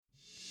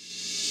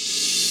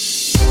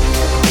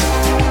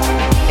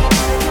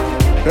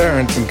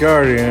parents and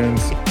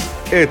guardians,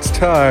 it's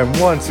time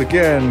once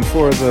again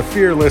for the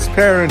Fearless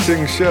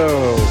Parenting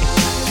Show.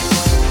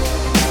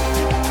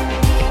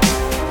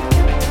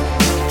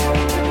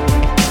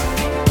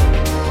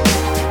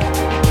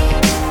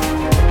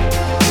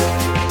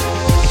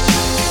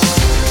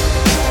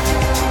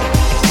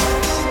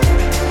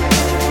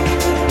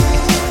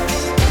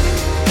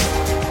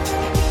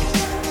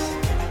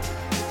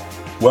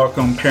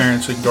 Welcome,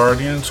 parents and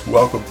guardians.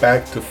 Welcome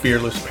back to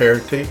Fearless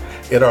Parenting.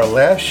 In our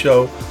last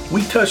show,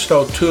 we touched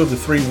on two of the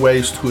three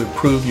ways to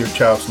improve your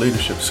child's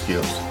leadership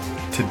skills.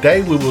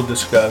 Today, we will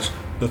discuss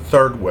the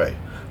third way.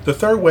 The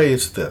third way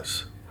is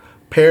this.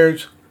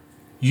 Parents,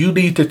 you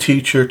need to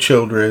teach your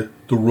children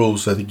the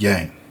rules of the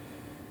game.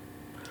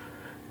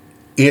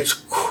 It's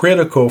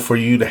critical for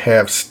you to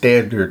have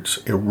standards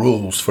and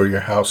rules for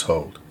your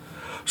household.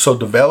 So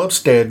develop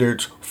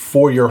standards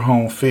for your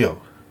home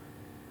field.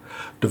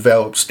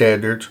 Develop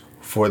standards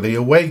for the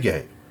away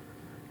game.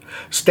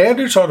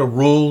 Standards are the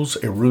rules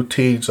and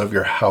routines of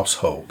your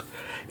household.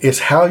 It's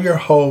how your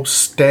home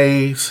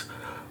stays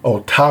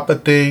on top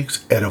of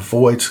things and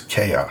avoids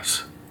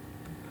chaos.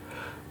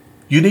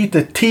 You need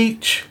to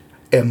teach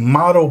and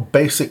model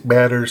basic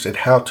manners and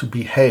how to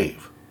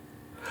behave.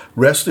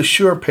 Rest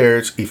assured,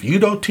 parents, if you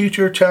don't teach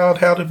your child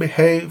how to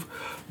behave,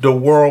 the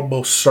world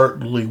most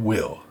certainly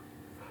will.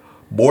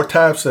 More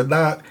times than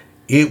not,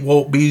 it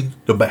won't be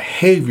the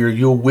behavior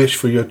you'll wish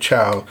for your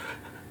child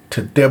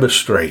to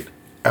demonstrate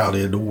out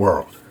in the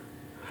world.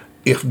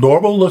 If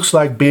normal looks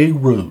like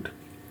being rude,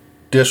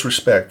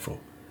 disrespectful,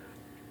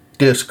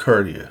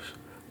 discourteous,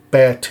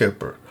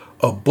 bad-tempered,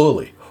 a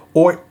bully,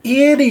 or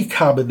any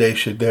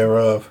combination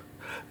thereof,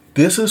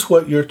 this is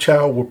what your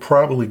child will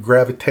probably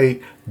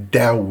gravitate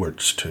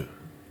downwards to.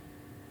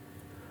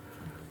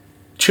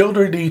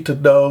 Children need to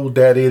know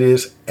that it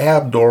is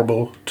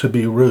abnormal to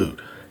be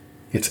rude.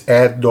 It's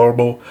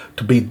abnormal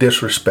to be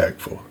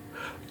disrespectful,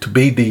 to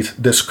be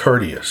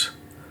discourteous,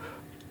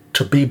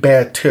 to be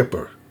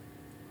bad-tempered,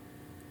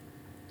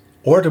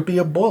 or to be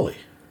a bully.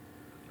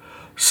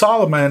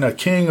 Solomon, a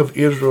king of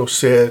Israel,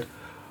 said,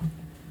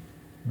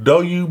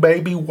 "Though you may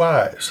be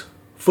wise,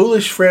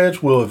 foolish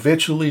friends will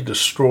eventually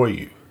destroy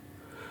you.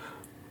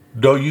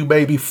 Though you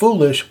may be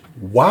foolish,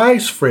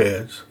 wise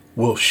friends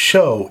will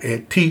show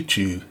and teach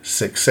you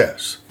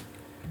success."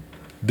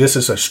 This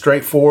is a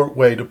straightforward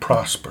way to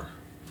prosper.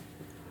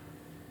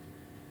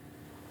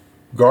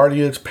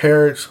 Guardians,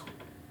 parents,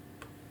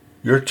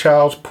 your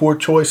child's poor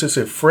choices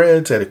in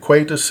friends and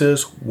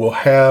acquaintances will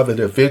have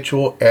an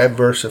eventual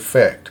adverse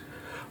effect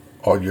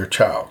on your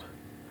child.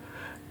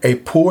 A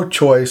poor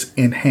choice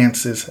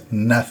enhances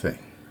nothing.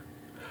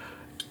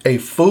 A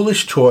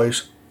foolish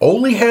choice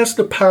only has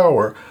the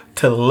power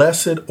to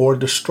lessen or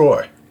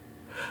destroy,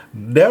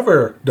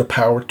 never the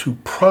power to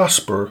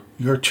prosper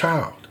your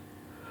child.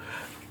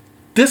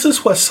 This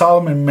is what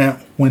Solomon meant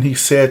when he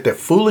said that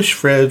foolish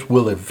friends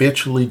will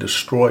eventually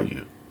destroy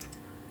you.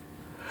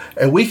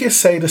 And we can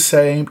say the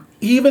same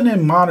even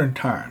in modern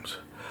times.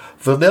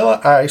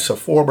 Vanilla Ice, a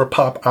former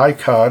pop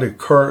icon and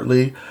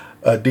currently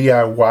a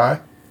DIY,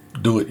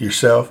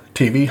 do-it-yourself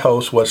TV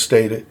host, once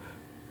stated,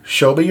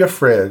 "Show me your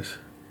friends,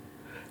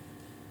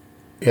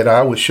 and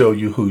I will show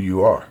you who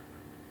you are."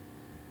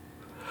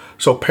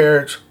 So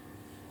parents,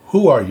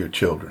 who are your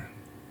children?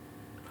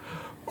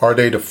 Are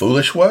they the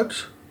foolish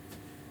ones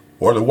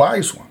or the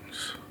wise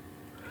ones?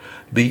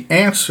 The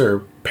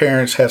answer,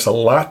 parents, has a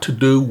lot to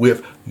do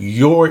with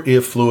your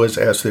influence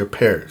as their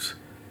parents.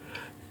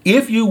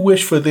 If you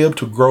wish for them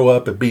to grow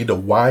up and be the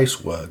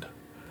wise one,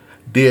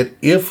 then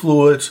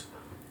influence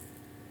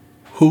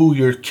who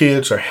your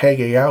kids are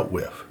hanging out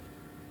with.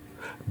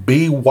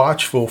 Be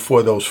watchful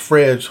for those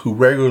friends who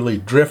regularly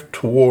drift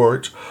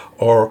towards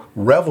or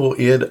revel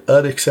in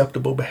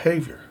unacceptable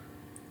behavior.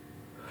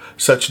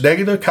 Such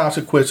negative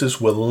consequences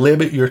will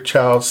limit your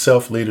child's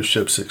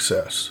self-leadership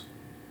success.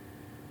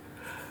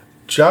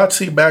 John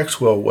C.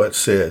 Maxwell once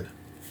said,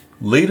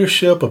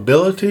 "Leadership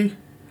ability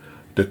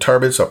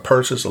determines a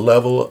person's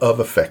level of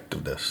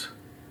effectiveness."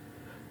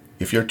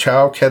 If your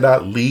child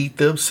cannot lead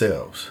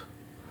themselves,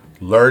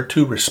 learn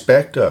to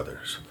respect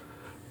others,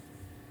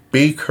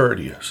 be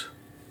courteous,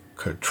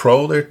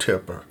 control their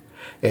temper,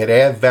 and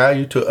add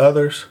value to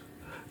others,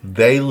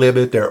 they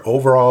limit their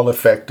overall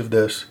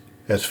effectiveness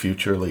as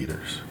future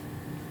leaders.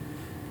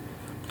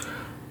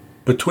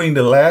 Between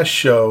the last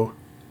show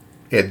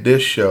and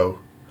this show,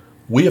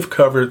 we have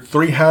covered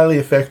 3 highly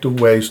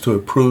effective ways to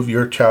improve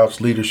your child's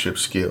leadership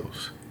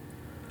skills.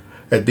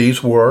 And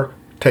these were: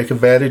 take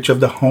advantage of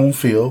the home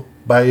field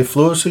by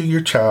influencing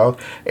your child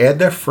and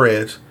their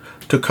friends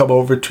to come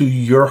over to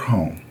your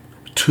home,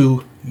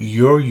 to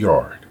your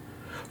yard,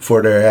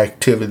 for their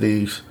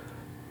activities,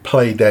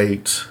 play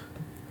dates,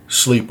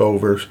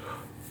 sleepovers,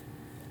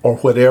 or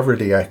whatever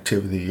the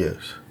activity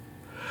is.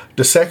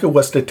 The second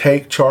was to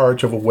take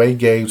charge of away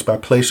games by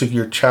placing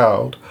your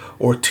child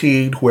or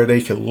teen where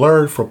they can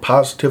learn from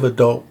positive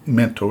adult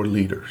mentor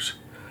leaders.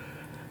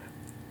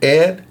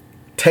 And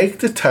take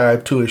the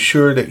time to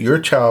ensure that your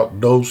child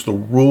knows the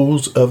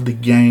rules of the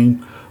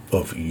game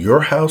of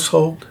your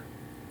household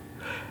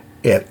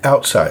and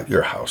outside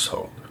your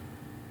household.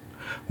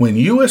 When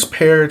you as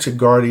parents and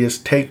guardians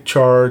take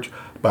charge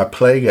by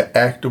playing an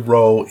active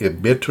role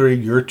in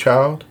mentoring your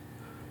child,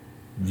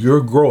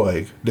 you're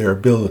growing their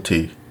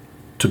ability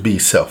to be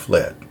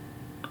self-led.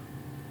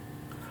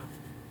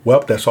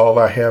 Well, that's all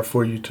I have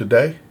for you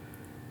today.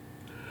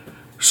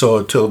 So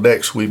until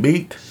next we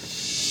meet,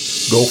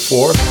 go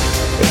forth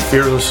and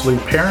fearlessly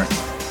parent.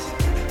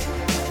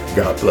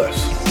 God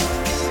bless.